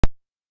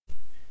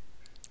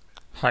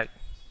Hi,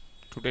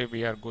 today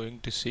we are going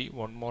to see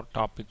one more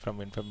topic from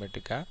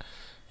Informatica,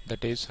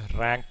 that is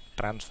rank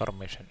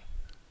transformation.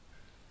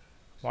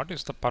 What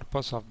is the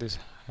purpose of this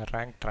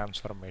rank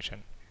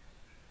transformation?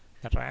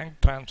 The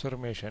rank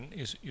transformation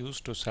is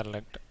used to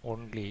select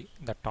only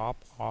the top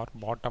or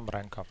bottom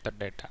rank of the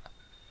data,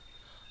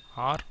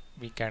 or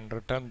we can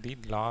return the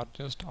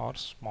largest or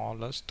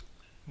smallest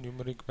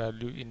numeric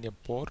value in a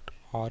port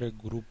or a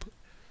group,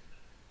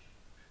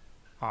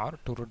 or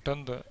to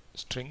return the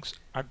strings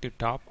at the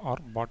top or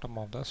bottom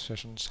of the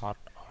session sort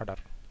order.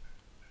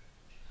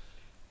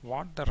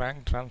 What the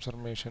rank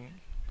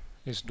transformation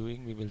is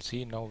doing, we will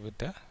see now with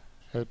the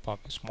help of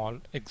a small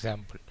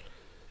example.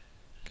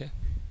 Okay,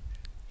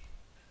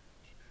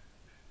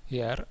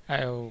 here I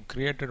have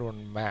created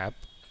one map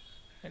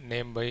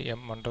named by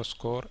m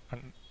underscore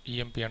and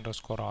emp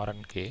underscore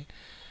rnk,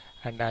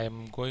 and I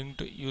am going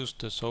to use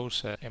the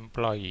source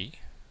employee.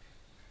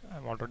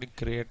 I've already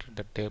created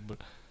the table,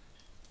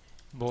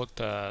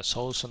 both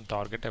source and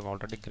target I've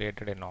already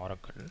created in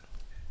Oracle.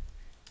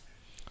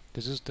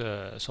 This is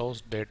the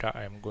source data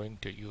I am going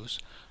to use.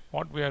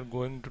 What we are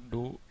going to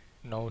do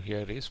now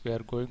here is we are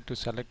going to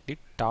select the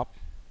top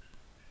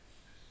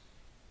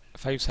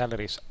 5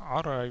 salaries,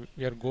 or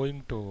we are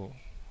going to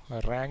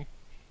rank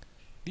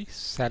the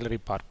salary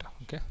part.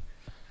 Okay,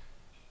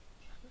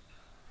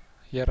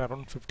 here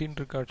around 15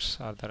 records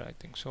are there, I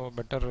think so.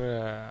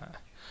 Better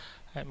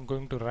I am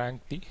going to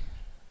rank the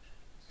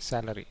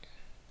salary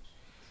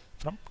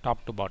from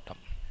top to bottom.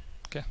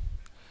 Okay,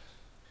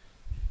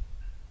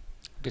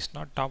 it is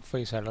not top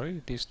 5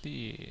 salary, it is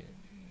the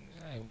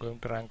I am going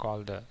to rank all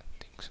the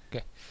things.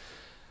 Okay,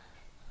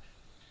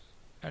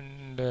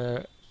 and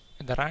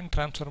the rank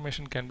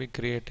transformation can be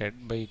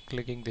created by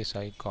clicking this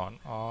icon,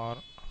 or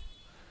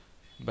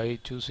by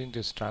choosing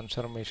this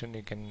transformation.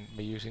 You can,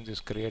 by using this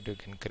create, you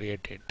can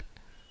create it.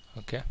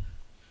 Okay,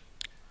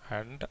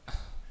 and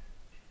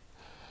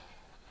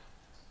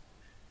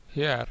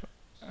here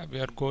we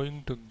are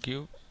going to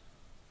give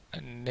a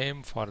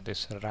name for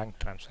this rank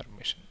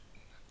transformation.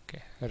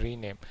 Okay,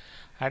 rename,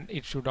 and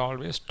it should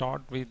always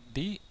start with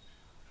the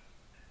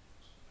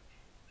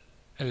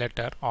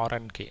letter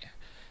RNK.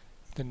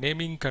 The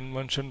naming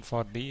convention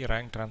for the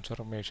rank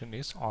transformation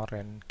is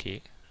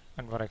RNK,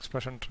 and for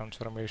expression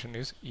transformation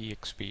is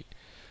EXP,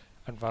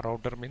 and for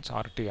router means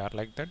RTR.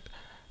 Like that,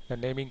 the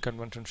naming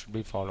convention should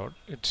be followed.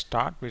 It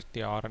start with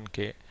the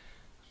RNK,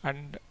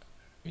 and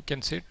we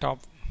can say top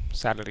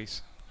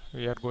salaries.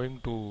 We are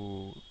going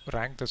to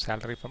rank the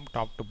salary from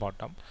top to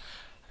bottom.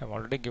 I have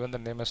already given the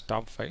name as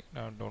top 5.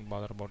 Now don't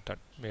bother about that.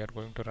 We are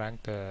going to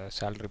rank the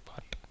salary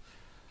part,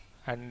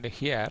 and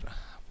here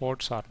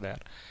ports are there.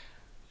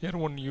 Here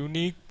one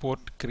unique port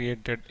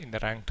created in the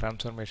rank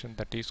transformation,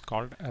 that is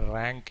called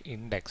rank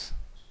index.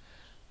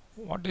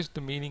 What is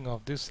the meaning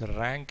of this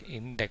rank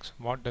index?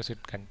 What does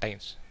it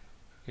contains?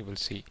 We will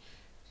see.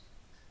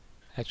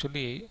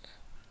 Actually,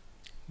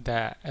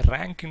 the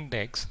rank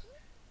index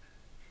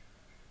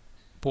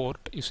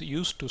port is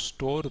used to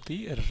store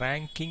the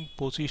ranking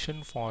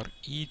position for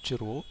each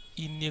row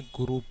in a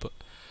group.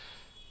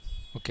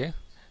 Okay,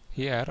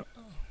 here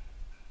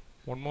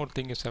one more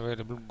thing is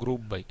available,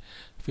 group by.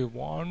 If you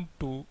want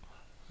to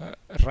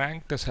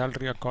rank the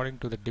salary according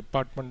to the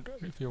department,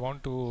 if you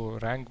want to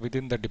rank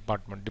within the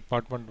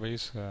department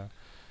wise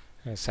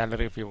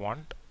salary, if you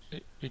want,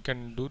 we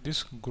can do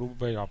this group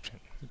by option.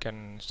 We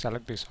can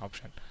select this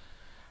option,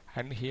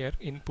 and here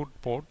input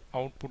port,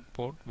 output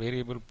port,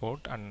 variable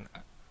port, and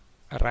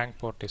rank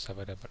port is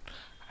available.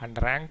 And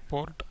rank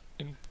port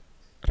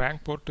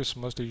is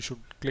must. You should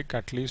click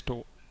at least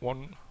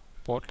one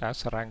port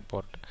as a rank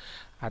port,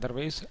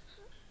 otherwise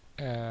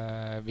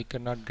we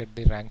cannot get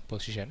the rank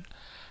position.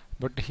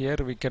 But here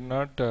we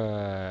cannot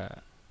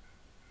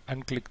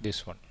unclick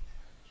this one.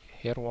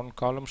 Here one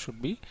column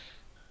should be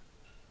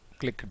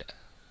clicked.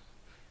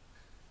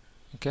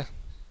 Okay,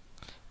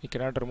 we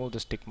cannot remove the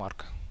stick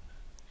mark.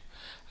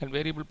 And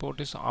variable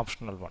port is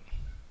optional one,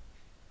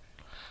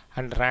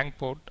 and rank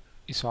port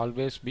is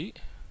always be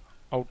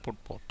output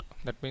port.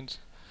 That means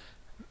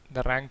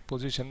the rank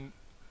position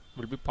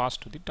will be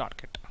passed to the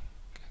target.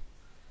 Okay,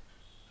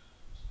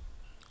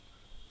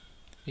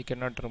 we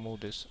cannot remove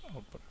this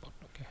output port.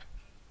 Okay,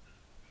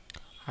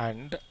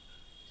 and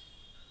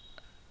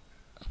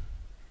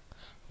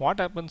what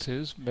happens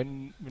is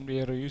when we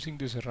are using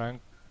this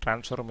rank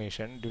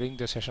transformation during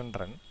the session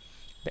run,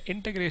 the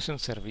integration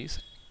service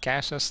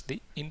caches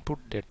the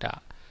input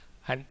data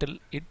until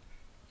it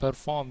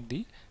performs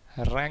the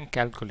rank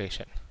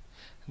calculation.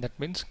 That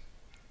means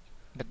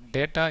the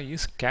data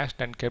is cached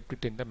and kept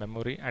it in the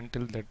memory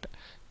until that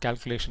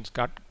calculations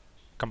got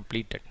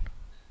completed.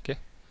 Okay,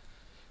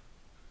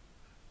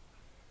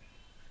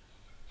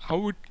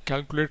 how it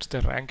calculates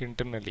the rank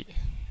internally?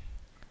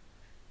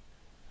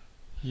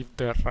 If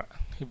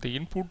the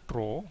input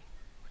row,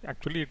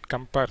 actually it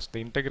compares,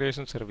 the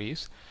integration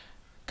service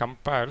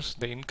compares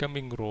the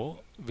incoming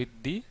row with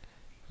the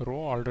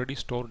row already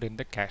stored in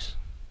the cache,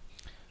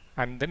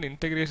 and then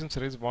integration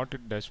service, what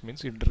it does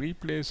means it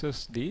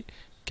replaces the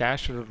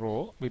cached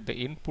row with the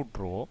input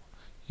row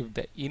if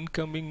the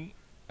incoming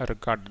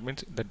record, that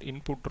means that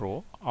input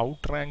row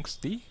outranks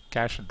the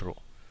cached row.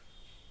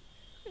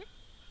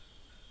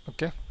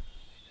 Okay,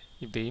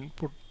 if the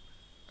input,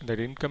 that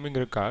incoming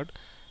record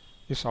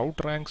is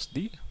outranks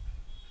the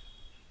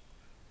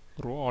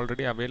row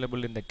already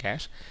available in the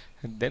cache,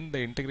 and then the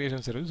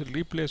integration service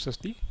replaces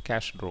the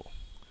cached row.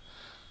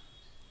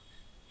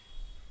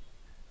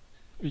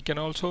 We can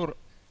also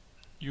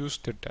use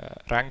that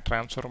rank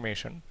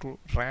transformation to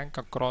rank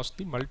across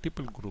the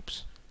multiple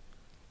groups.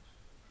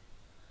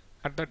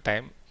 At that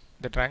time,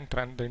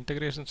 the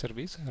integration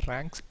service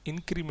ranks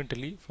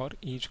incrementally for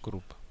each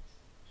group.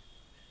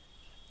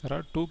 There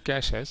are two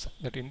caches,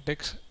 that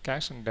index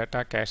cache and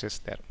data cache is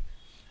there.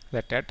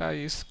 The data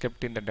is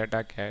kept in the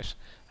data cache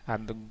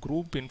and the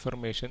group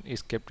information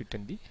is kept it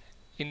in the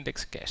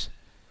index cache.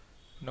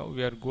 Now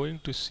we are going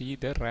to see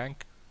the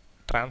rank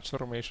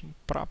transformation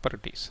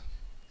properties.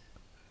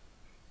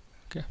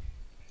 Okay.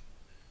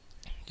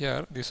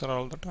 Here these are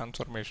all the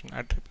transformation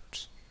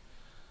attributes.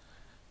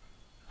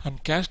 On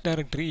cache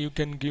directory you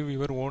can give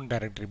your own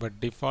directory,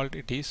 but default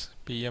it is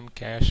pm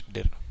cache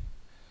dir.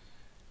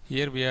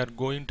 Here we are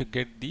going to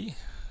get the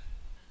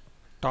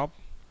top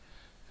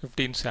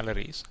 15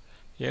 salaries.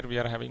 Here we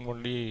are having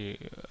only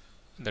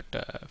that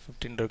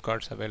 15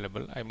 records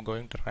available. I am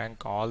going to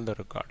rank all the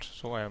records,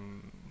 so I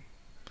am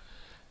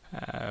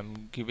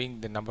giving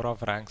the number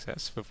of ranks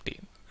as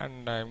 15,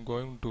 and I am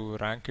going to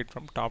rank it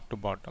from top to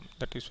bottom.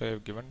 That is why I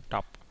have given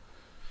top.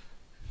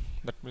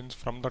 That means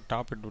from the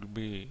top it will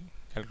be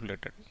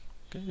calculated.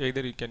 Okay,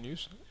 either you can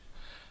use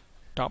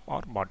top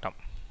or bottom.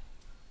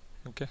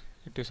 Okay,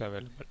 it is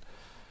available.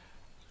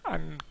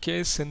 And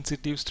case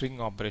sensitive string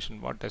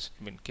operation, what does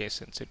it mean, case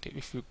sensitive?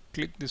 If you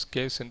click this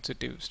case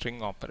sensitive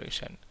string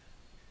operation,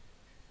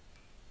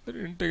 the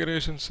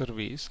integration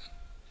service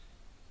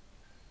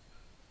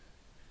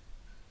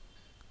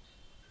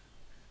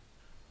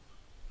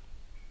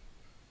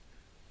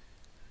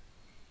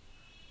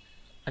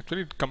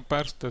actually it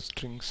compares the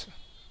strings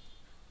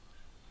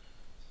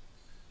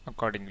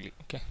accordingly.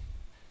 Okay,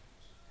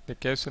 the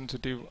case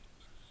sensitive,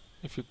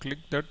 if you click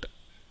that,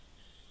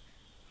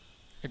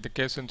 the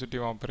case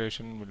sensitive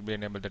operation will be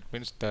enabled. That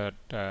means that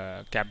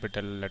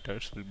capital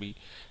letters will be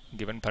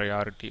given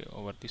priority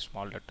over the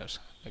small letters.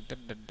 Like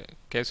that, the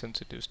case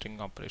sensitive string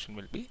operation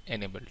will be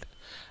enabled.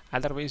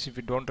 Otherwise, if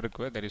you don't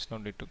require, there is no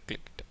need to click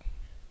it.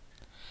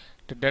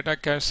 The data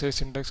cache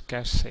size, index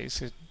cache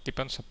size, it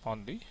depends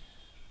upon the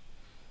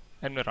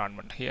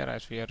environment. Here,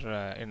 as we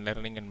are in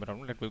learning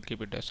environment, let me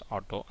keep it as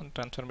auto, and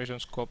transformation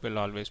scope will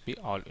always be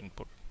all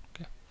input.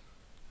 Okay.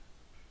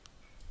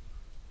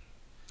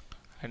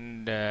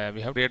 And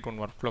we have to create one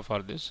workflow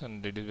for this,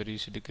 and it is very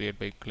easy to create.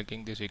 By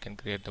clicking this, you can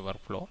create the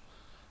workflow.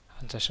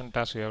 And session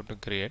task you have to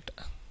create,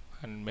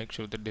 and make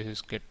sure that this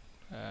is get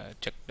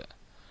checked.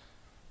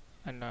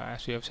 And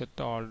as we have set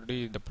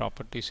already the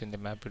properties in the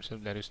map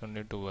itself, there is no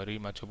need to worry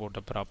much about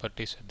the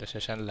properties at the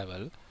session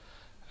level.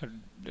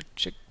 Let's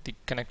check the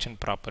connection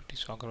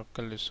properties.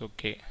 Oracle is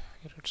okay,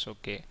 here it's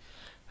okay,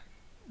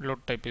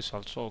 load type is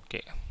also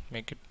okay.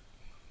 Make it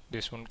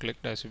this one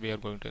clicked as we are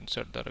going to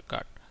insert the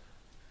record.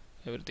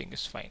 Everything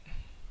is fine,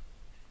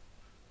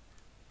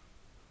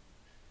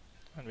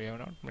 and we have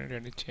not made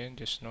any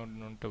changes. No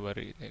need to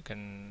worry. They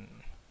can,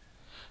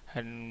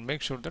 and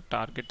make sure the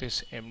target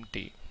is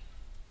empty.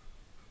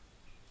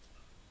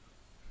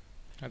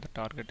 And the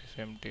target is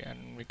empty,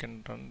 and we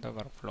can run the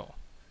workflow.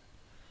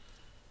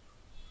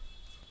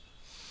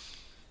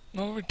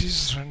 Now it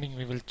is running.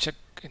 We will check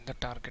in the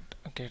target.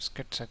 Okay, it's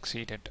get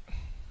succeeded.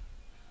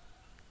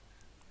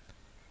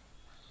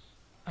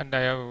 And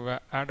I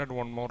have added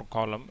one more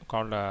column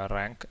called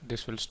rank.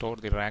 This will store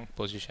the rank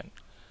position,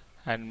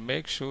 and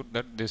make sure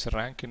that this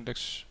rank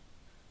index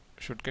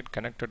should get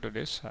connected to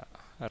this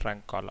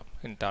rank column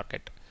in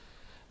target,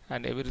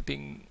 and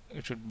everything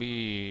it should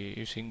be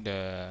using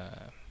the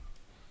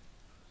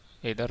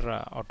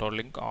either auto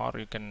link, or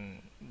you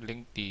can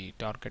link the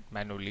target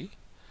manually,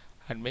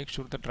 and make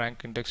sure that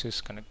rank index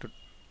is connected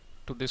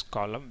to this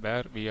column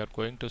where we are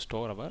going to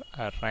store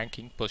our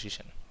ranking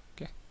position.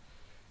 Okay,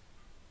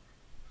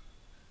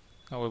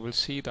 now we will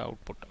see the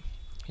output.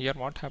 Here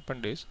what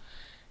happened is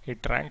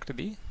it ranked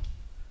the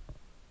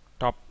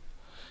top,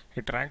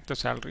 it ranked the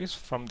salaries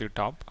from the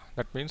top.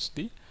 That means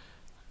the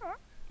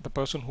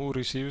person who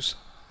receives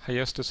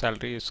highest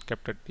salary is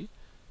kept at the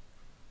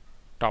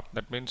top.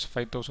 That means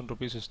 5,000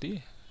 rupees is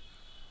the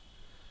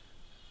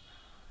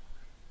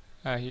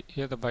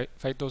here the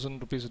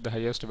 5,000 rupees is the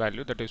highest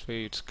value. That is why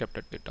it's kept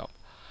at the top,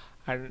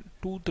 and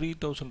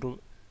 3,000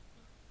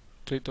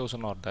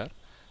 are there.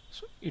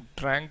 So it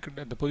ranked,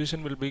 the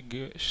position will be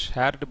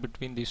shared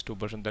between these two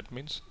persons. That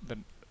means the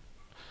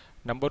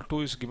number 2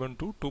 is given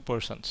to 2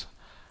 persons,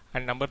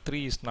 and number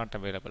 3 is not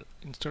available.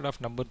 Instead of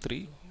number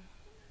 3,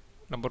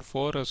 number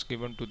 4 is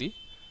given to the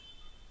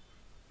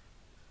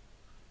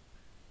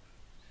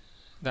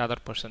other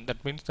person.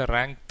 That means the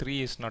rank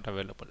 3 is not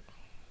available.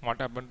 What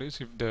happened is,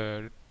 if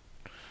the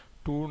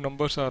two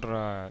numbers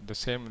are the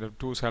same, the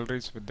two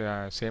salaries with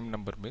the same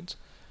number, means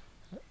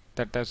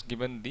that has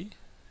given the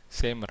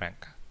same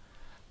rank.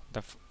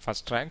 The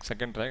first rank,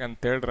 second rank,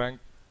 and third rank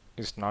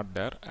is not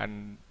there,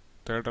 and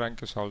third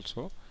rank is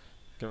also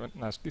given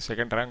as the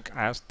second rank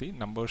as the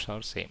numbers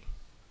are same.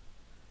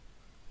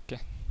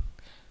 Okay,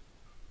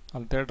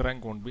 and third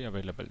rank won't be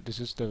available. This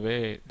is the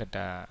way that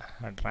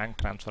rank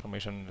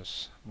transformation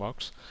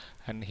works.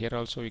 And here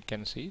also you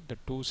can see the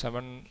 2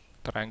 7th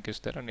rank is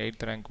there and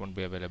 8th rank won't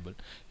be available.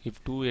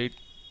 If 2 8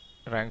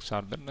 ranks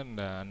are there, then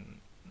the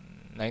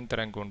 9th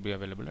rank won't be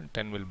available and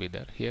 10 will be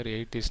there. Here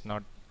 8 is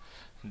not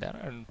there,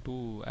 and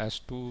 2 as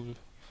 2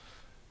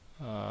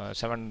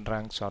 7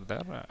 ranks are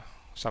there,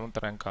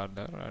 7th rank are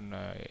there, and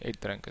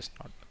 8th rank is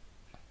not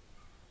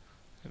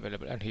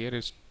available. And here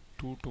is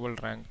 2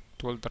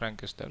 12th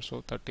rank is there,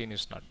 so 13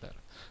 is not there.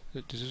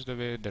 So this is the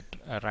way that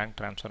rank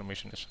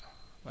transformation is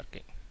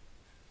working.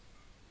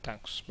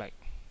 Thanks, bye.